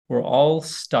we're all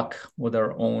stuck with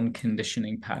our own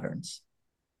conditioning patterns.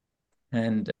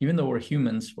 And even though we're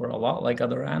humans, we're a lot like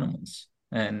other animals.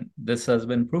 And this has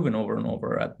been proven over and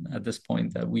over at this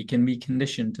point that we can be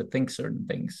conditioned to think certain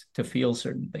things, to feel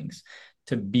certain things,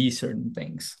 to be certain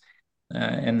things.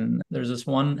 And there's this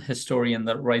one historian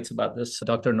that writes about this,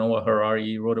 Dr. Noah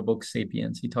Harari, wrote a book,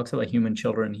 Sapiens. He talks about human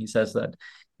children. He says that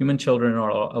human children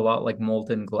are a lot like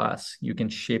molten glass. You can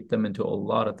shape them into a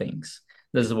lot of things.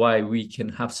 This is why we can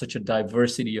have such a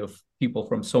diversity of people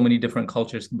from so many different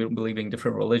cultures believing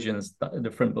different religions,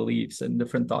 different beliefs, and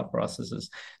different thought processes,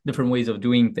 different ways of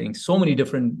doing things, so many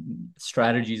different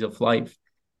strategies of life,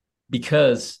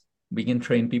 because we can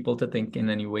train people to think in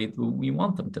any way we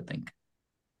want them to think.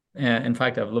 In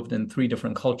fact, I've lived in three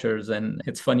different cultures, and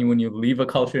it's funny when you leave a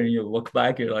culture and you look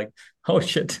back, you're like, oh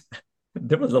shit,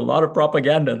 there was a lot of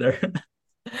propaganda there.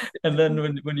 And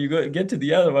then when you get to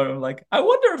the other one, I'm like, I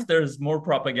wonder if there's more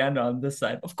propaganda on this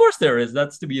side. Of course there is.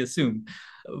 That's to be assumed.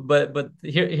 But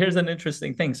here's an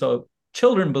interesting thing. So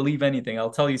children believe anything. I'll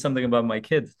tell you something about my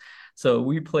kids. So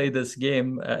we play this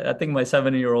game. I think my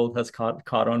 7-year-old has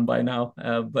caught on by now.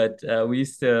 But we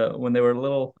used to, when they were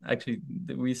little, actually,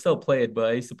 we still play it, but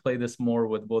I used to play this more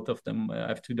with both of them. I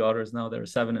have two daughters now. They're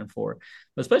 7 and 4.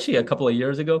 But especially a couple of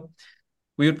years ago,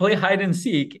 we would play hide and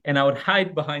seek, and I would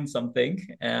hide behind something,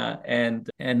 and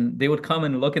they would come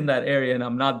and look in that area, and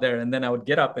I'm not there, and then I would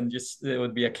get up and just it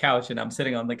would be a couch, and I'm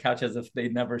sitting on the couch as if they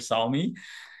never saw me,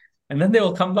 and then they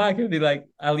will come back and be like,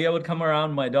 Aliyah would come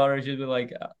around, my daughter, she'd be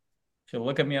like, she'll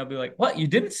look at me, I'll be like, what? You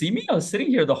didn't see me? I was sitting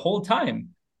here the whole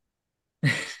time.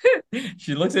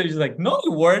 She looks at me, she's like, no,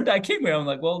 you weren't. I came here. I'm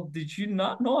like, well, did you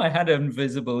not know I had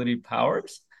invisibility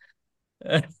powers?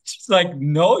 She's like,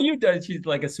 no, you don't. She's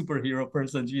like a superhero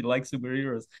person. She likes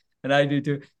superheroes, and I do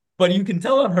too. But you can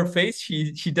tell on her face,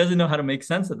 she doesn't know how to make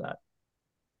sense of that.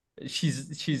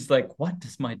 She's like, what?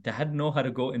 Does my dad know how to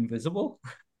go invisible?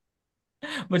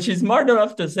 But she's smart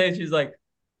enough to say, she's like,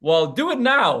 well, do it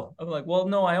now. I'm like, well,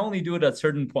 no, I only do it at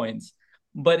certain points.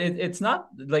 But it's not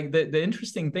like the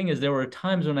interesting thing is there were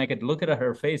times when I could look at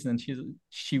her face and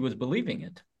she was believing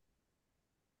it.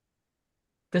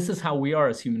 This is how we are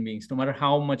as human beings, no matter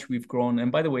how much we've grown.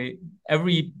 And by the way,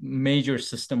 every major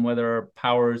system, whether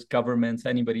powers, governments,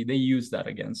 anybody, they use that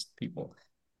against people.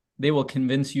 They will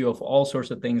convince you of all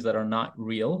sorts of things that are not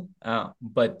real,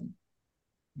 but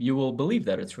you will believe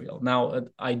that it's real. Now,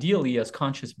 ideally, as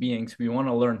conscious beings, we want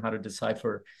to learn how to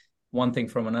decipher one thing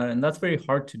from another, and that's very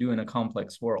hard to do in a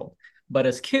complex world. But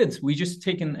as kids, we just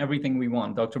take in everything we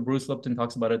want. Dr. Bruce Lipton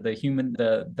talks about it.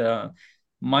 The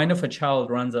mind of a child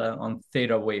runs on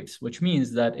theta waves, which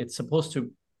means that it's supposed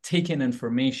to take in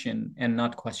information and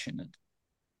not question it.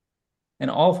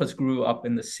 And all of us grew up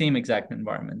in the same exact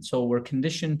environment. So we're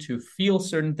conditioned to feel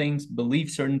certain things, believe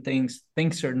certain things,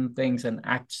 think certain things, and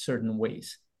act certain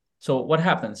ways. So what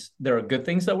happens? There are good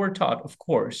things that we're taught, of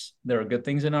course. There are good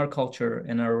things in our culture,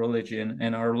 in our religion,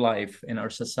 in our life, in our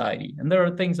society. And there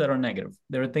are things that are negative.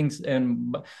 There are things,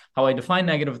 and how I define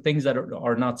negative, things that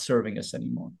are not serving us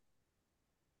anymore.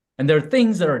 And there are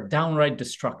things that are downright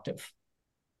destructive.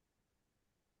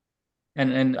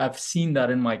 And I've seen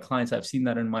that in my clients. I've seen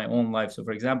that in my own life. So,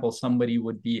 for example, somebody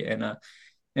would be in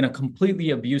a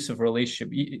completely abusive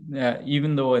relationship,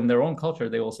 even though in their own culture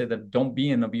they will say that don't be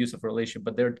in an abusive relationship,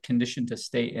 but they're conditioned to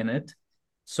stay in it.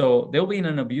 So they'll be in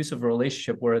an abusive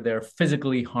relationship where they're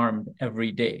physically harmed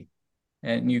every day,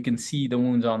 and you can see the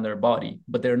wounds on their body,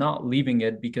 but they're not leaving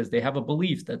it because they have a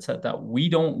belief that said that we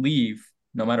don't leave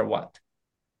no matter what.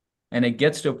 And it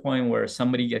gets to a point where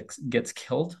somebody gets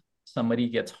killed, somebody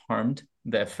gets harmed,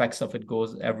 the effects of it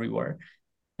goes everywhere.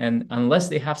 And unless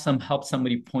they have some help,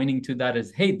 somebody pointing to that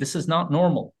as, hey, this is not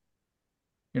normal.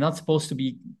 You're not supposed to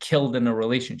be killed in a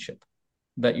relationship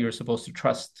that you're supposed to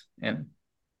trust in.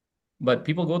 But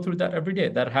people go through that every day.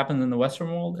 That happens in the Western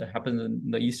world. It happens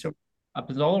in the Eastern,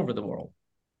 happens all over the world.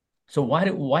 So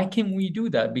why can't we do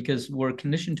that? Because we're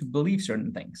conditioned to believe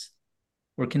certain things.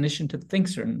 We're conditioned to think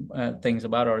certain things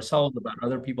about ourselves, about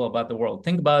other people, about the world.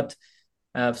 Think about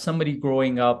somebody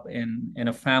growing up in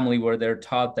a family where they're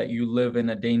taught that you live in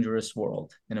a dangerous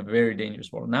world, in a very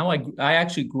dangerous world. Now, I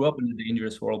actually grew up in a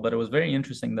dangerous world, but it was very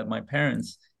interesting that my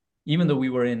parents, even though we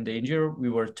were in danger, we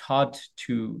were taught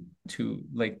to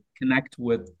like connect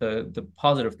with the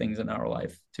positive things in our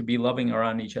life, to be loving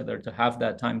around each other, to have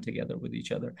that time together with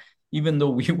each other, even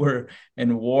though we were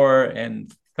in war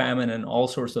and famine and all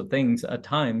sorts of things at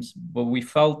times, but we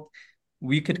felt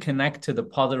we could connect to the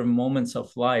positive moments of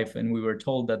life, and we were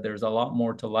told that there's a lot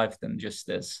more to life than just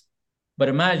this. But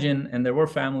imagine, and there were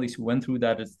families who went through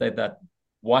that, it's that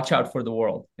watch out for the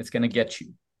world, it's going to get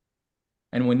you.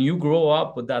 And when you grow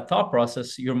up with that thought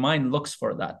process, your mind looks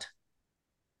for that.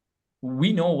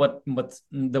 We know what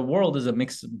the world is a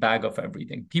mixed bag of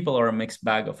everything. People are a mixed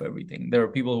bag of everything. There are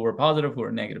people who are positive, who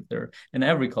are negative. There in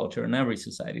every culture, in every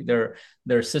society. There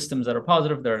are systems that are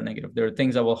positive, there are negative. There are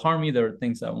things that will harm you, there are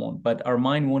things that won't. But our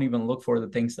mind won't even look for the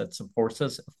things that supports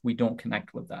us if we don't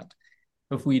connect with that.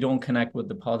 If we don't connect with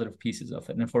the positive pieces of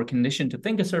it. And if we're conditioned to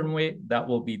think a certain way, that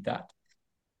will be that.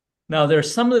 Now, there are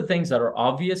some of the things that are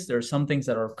obvious. There are some things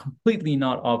that are completely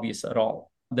not obvious at all.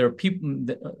 There are people,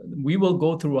 we will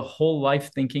go through a whole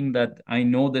life thinking that I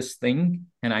know this thing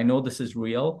and I know this is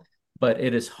real, but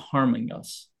it is harming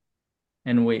us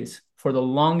in ways. For the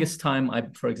longest time,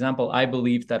 for example, I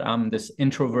believed that I'm this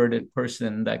introverted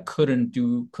person that couldn't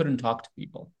talk to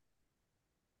people.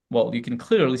 Well, you can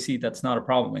clearly see that's not a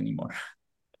problem anymore.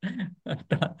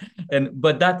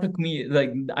 But that took me,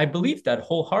 like, I believe that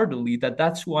wholeheartedly, that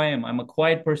that's who I am. I'm a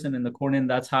quiet person in the corner, and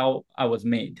that's how I was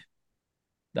made.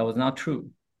 That was not true.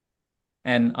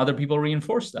 And other people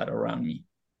reinforced that around me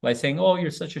by saying, oh,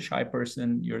 you're such a shy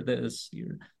person, you're this,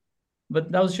 you're.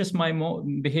 But that was just my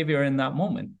behavior in that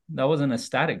moment. That wasn't a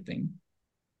static thing.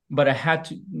 But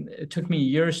it took me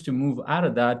years to move out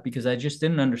of that because I just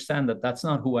didn't understand that that's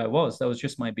not who I was. That was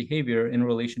just my behavior in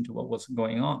relation to what was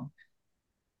going on.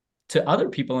 To other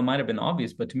people, it might have been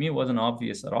obvious, but to me, it wasn't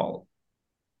obvious at all.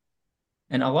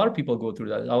 And a lot of people go through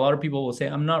that. A lot of people will say,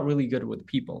 I'm not really good with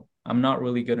people. I'm not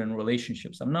really good in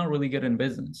relationships. I'm not really good in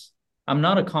business. I'm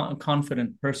not a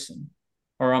confident person,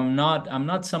 or I'm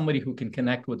not somebody who can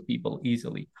connect with people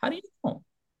easily. How do you know?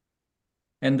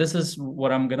 And this is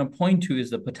what I'm going to point to, is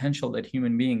the potential that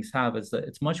human beings have, is that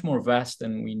it's much more vast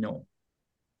than we know.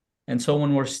 And so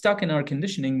when we're stuck in our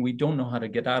conditioning, we don't know how to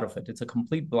get out of it. It's a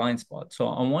complete blind spot. So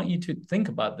I want you to think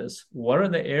about this. What are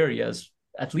the areas,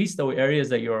 at least the areas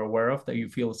that you're aware of, that you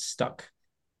feel stuck?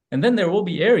 And then there will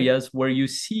be areas where you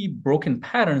see broken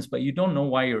patterns, but you don't know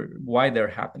why they're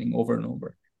happening over and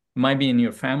over. It might be in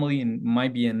your family, and it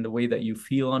might be in the way that you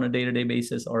feel on a day-to-day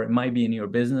basis, or it might be in your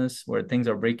business where things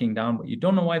are breaking down, but you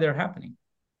don't know why they're happening.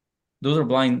 Those are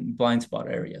blind spot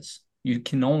areas. You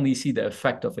can only see the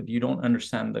effect of it. You don't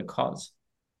understand the cause.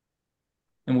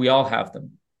 And we all have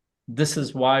them. This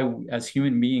is why, as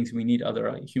human beings, we need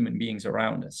other human beings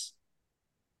around us.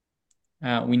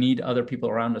 We need other people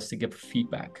around us to give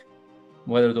feedback,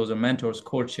 whether those are mentors,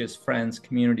 coaches, friends,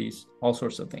 communities, all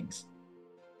sorts of things.